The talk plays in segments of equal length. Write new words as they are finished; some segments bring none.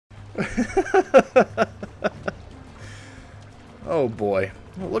Oh boy.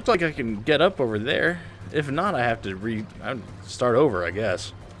 Well, it looks like I can get up over there. If not, I have to start over, I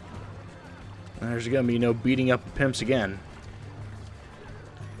guess. There's gonna be no beating up pimps again.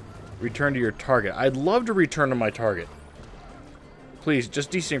 Return to your target. I'd love to return to my target. Please,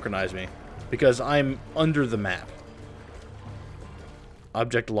 just desynchronize me. Because I'm under the map.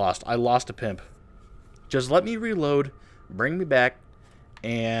 Object lost. I lost a pimp. Just let me reload, bring me back,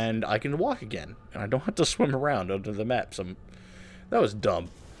 and I can walk again. And I don't have to swim around under the map. That was dumb.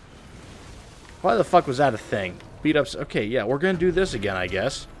 Why the fuck was that a thing? Beat ups. Okay, yeah, we're gonna do this again, I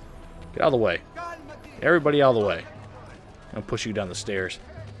guess. Get out of the way. Everybody out of the way. I'll push you down the stairs.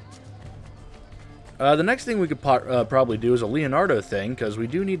 The next thing we could probably do is a Leonardo thing, because we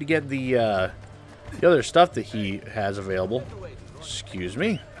do need to get the other stuff that he has available. Excuse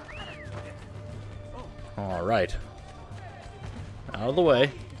me. Alright. Out of the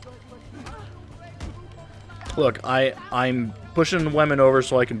way. Look, I'm pushing women over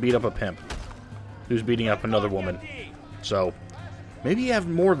so I can beat up a pimp who's beating up another woman. So, maybe you have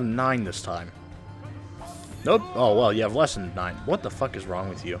more than 9 this time. Nope. Oh, well, you have less than 9. What the fuck is wrong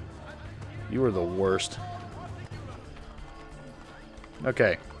with you? You are the worst.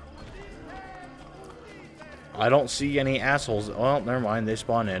 Okay. I don't see any assholes. Well, never mind. They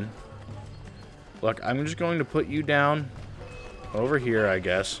spawn in. Look, I'm just going to put you down over here, I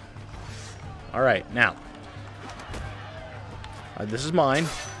guess. Alright, now. This is mine.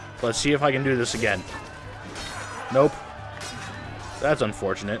 Let's see if I can do this again. Nope. That's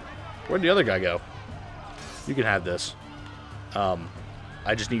unfortunate. Where'd the other guy go? You can have this.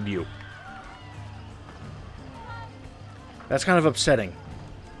 I just need you. That's kind of upsetting.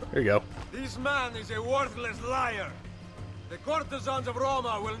 There you go. This man is a worthless liar. The courtesans of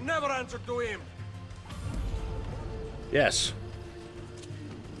Roma will never answer to him. Yes.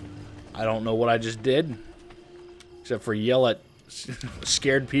 I don't know what I just did. Except for yell at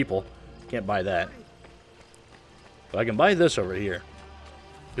scared people. Can't buy that. But I can buy this over here.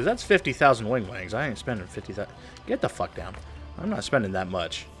 Because that's 50,000 wing wangs. I ain't spending 50,000. Get the fuck down. I'm not spending that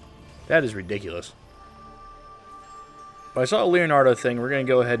much. That is ridiculous. But I saw a Leonardo thing. We're going to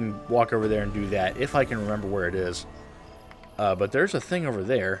go ahead and walk over there and do that. If I can remember where it is. But there's a thing over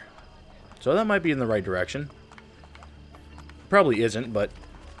there. So that might be in the right direction. Probably isn't, but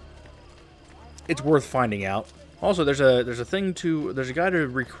it's worth finding out. Also, there's a guy to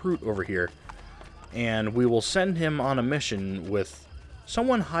recruit over here. And we will send him on a mission with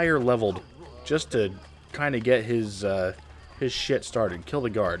someone higher leveled just to kind of get his shit started. Kill the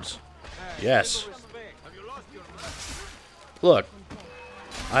guards. Yes. Look,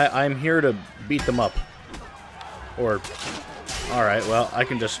 I'm here to beat them up. Or, alright, well, I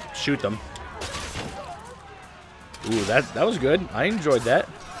can just shoot them. Ooh, that was good. I enjoyed that.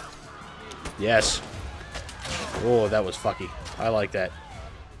 Yes. Oh, that was fucky. I like that.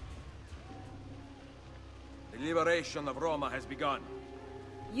 The liberation of Roma has begun.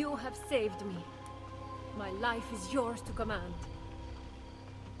 You have saved me. My life is yours to command.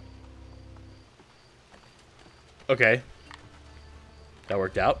 Okay. That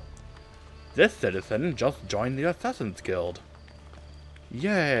worked out. This citizen just joined the Assassin's Guild.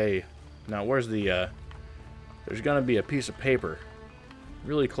 Yay! Now, where's the, there's gonna be a piece of paper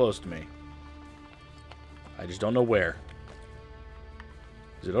really close to me. I just don't know where.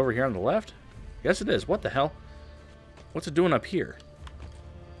 Is it over here on the left? Yes, it is. What the hell? What's it doing up here?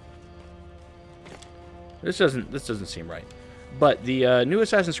 This doesn't seem right. But the new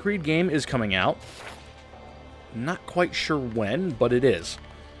Assassin's Creed game is coming out. Not quite sure when, but it is.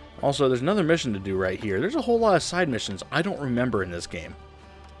 Also, there's another mission to do right here. There's a whole lot of side missions I don't remember in this game.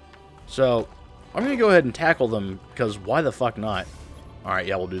 So, I'm going to go ahead and tackle them, because why the fuck not? Alright,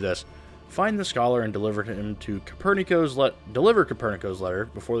 yeah, we'll do this. Find the scholar and deliver him to Copernico's deliver Copernico's letter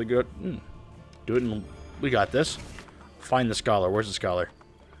before they go... do it and we got this. Find the scholar. Where's the scholar?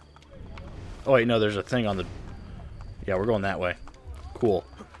 Oh, wait, no, there's a thing on the... Yeah, we're going that way. Cool.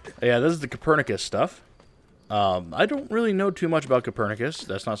 Yeah, this is the Copernicus stuff. I don't really know too much about Copernicus.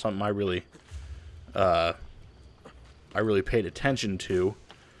 That's not something I really paid attention to.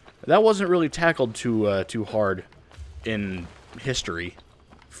 That wasn't really tackled too hard in history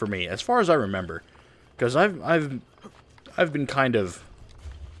for me, as far as I remember. Because I've been kind of...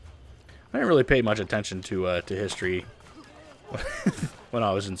 I didn't really pay much attention to history when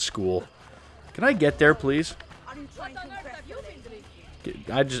I was in school. Can I get there, please?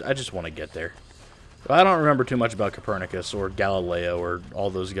 I just want to get there. I don't remember too much about Copernicus or Galileo or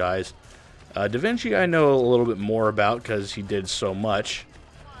all those guys. Da Vinci I know a little bit more about because he did so much.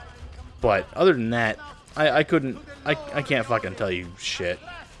 But other than that, I can't fucking tell you shit.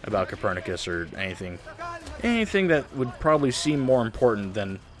 about Copernicus or anything. Anything that would probably seem more important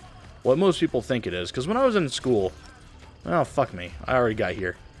than what most people think it is. Because when I was in school... Oh, fuck me. I already got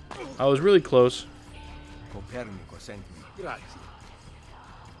here. I was really close. Copernico sent me. Grazie.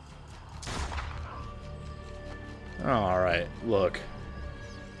 Alright, look.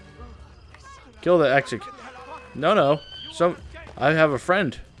 Kill the exec... No. I have a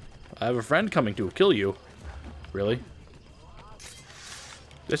friend. I have a friend coming to kill you. Really?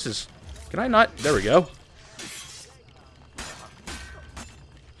 This is... Can I not? There we go.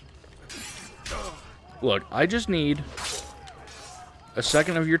 Look, I just need a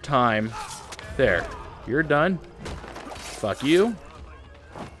second of your time. There. You're done. Fuck you.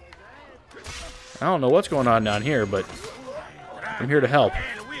 I don't know what's going on down here, but I'm here to help.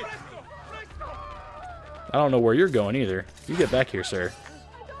 I don't know where you're going either. You get back here, sir.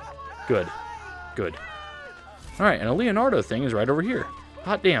 Good. Good. Alright, and a Leonardo thing is right over here.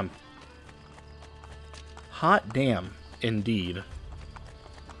 Hot damn. Hot damn, indeed.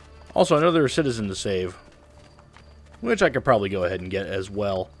 Also, another citizen to save. Which I could probably go ahead and get as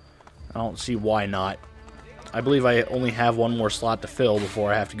well. I don't see why not. I believe I only have one more slot to fill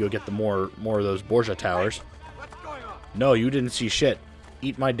before I have to go get the more of those Borgia towers. No, you didn't see shit.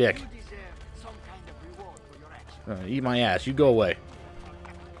 Eat my dick. Eat my ass. You go away.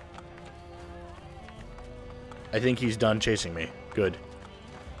 I think he's done chasing me. Good.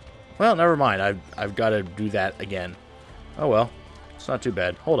 Well, never mind. I've got to do that again. Oh well. It's not too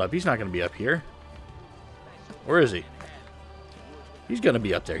bad. Hold up. He's not going to be up here. Where is he? He's going to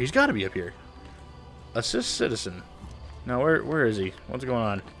be up there. He's got to be up here. Assist citizen. Now, where is he? What's going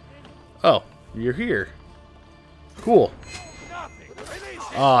on? Oh, you're here. Cool.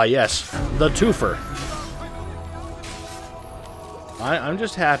 Ah, yes. The twofer. I'm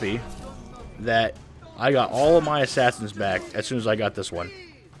just happy that I got all of my assassins back as soon as I got this one.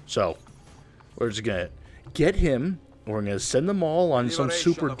 So, we're just going to get him, and we're going to send them all on some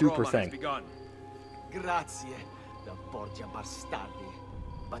super duper thing. Grazie, the Borgia bastardi.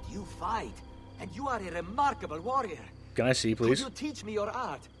 But you fight, and you are a remarkable warrior. Can I see, please? Could you teach me your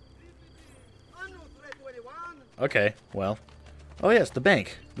art? Okay, well. Oh yes, the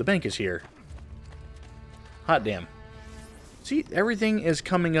bank. The bank is here. Hot damn. See, everything is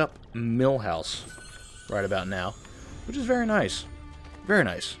coming up Millhouse right about now, which is very nice. Very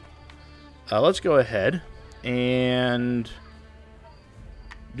nice. Let's go ahead and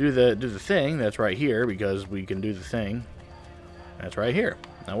do the thing that's right here, because we can do the thing that's right here.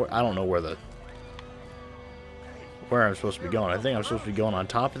 Now, I don't know where I'm supposed to be going. I think I'm supposed to be going on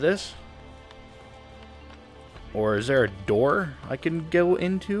top of this. Or is there a door I can go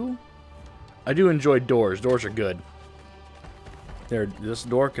into? I do enjoy doors. Doors are good. This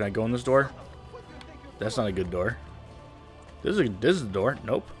door. Can I go in this door? That's not a good door. This is a door.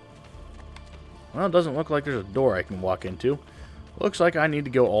 Nope. Well, it doesn't look like there's a door I can walk into. Looks like I need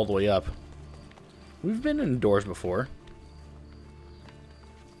to go all the way up. We've been in doors before.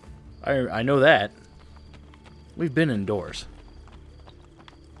 I know that. We've been indoors.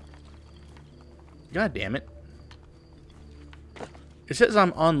 God damn it. It says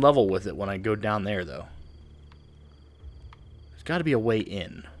I'm on level with it when I go down there, though. There's got to be a way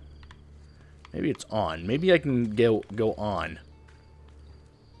in. Maybe it's on. Maybe I can go on.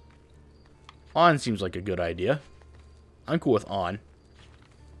 On seems like a good idea. I'm cool with on.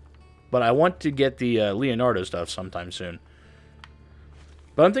 But I want to get the Leonardo stuff sometime soon.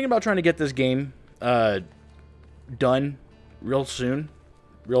 But I'm thinking about trying to get this game done real soon.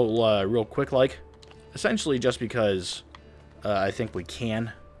 Real quick, like. Essentially just because I think we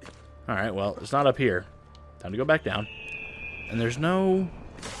can. Alright, well, it's not up here. Time to go back down. And there's no...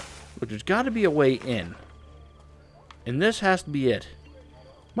 Look, there's got to be a way in. And this has to be it.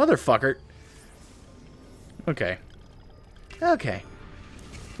 Motherfucker. Okay. Okay.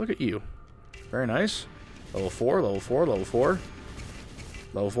 Look at you. Very nice. Level 4, level 4, level 4.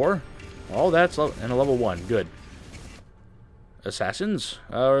 Level 4. All that's in a level 1. Good. Assassins.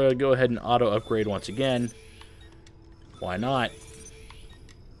 Go ahead and auto-upgrade once again. Why not?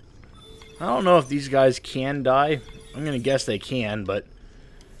 I don't know if these guys can die. I'm going to guess they can, but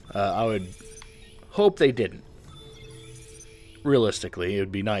I would hope they didn't. Realistically, it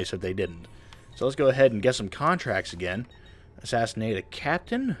would be nice if they didn't. So let's go ahead and get some contracts again. Assassinate a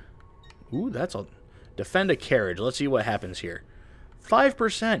captain. Ooh, that's a... Defend a carriage. Let's see what happens here.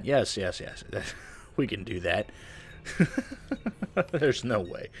 5%. Yes, yes, yes. We can do that. There's no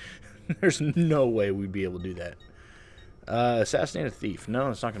way. There's no way we'd be able to do that. Assassinate a thief. No,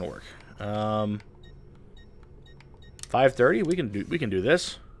 it's not going to work. 530. We can do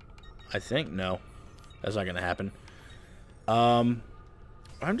this. I think no, that's not going to happen.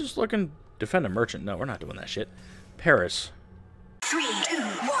 I'm just looking... Defend a merchant. No, we're not doing that shit. Paris. 3, 2,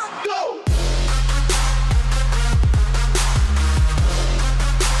 1, go!